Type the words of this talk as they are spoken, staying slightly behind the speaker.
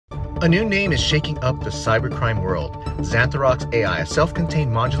A new name is shaking up the cybercrime world. Xantharox AI, a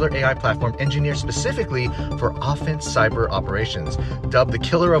self-contained modular AI platform engineered specifically for offense cyber operations. Dubbed the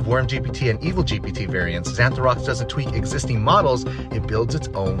killer of WormGPT and EvilGPT variants, Xantharox doesn't tweak existing models, it builds its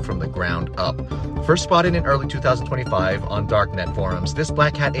own from the ground up. First spotted in early 2025 on DarkNet forums, this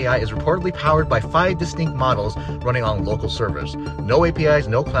black hat AI is reportedly powered by 5 distinct models running on local servers. No APIs,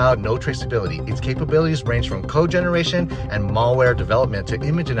 no cloud, no traceability. Its capabilities range from code generation and malware development to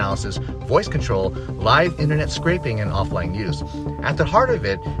image analysis, voice control, live internet scraping, and offline use. At the heart of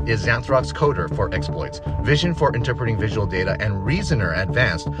it is Xantharox Coder for exploits, Vision for interpreting visual data, and Reasoner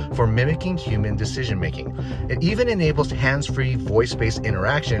Advanced for mimicking human decision-making. It even enables hands-free voice-based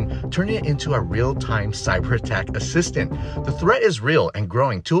interaction, turning it into a real-time cyber attack assistant. The threat is real and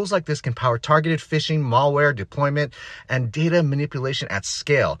growing. Tools like this can power targeted phishing, malware deployment, and data manipulation at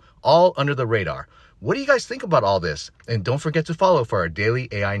scale, all under the radar. What do you guys think about all this? And don't forget to follow for our daily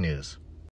AI news.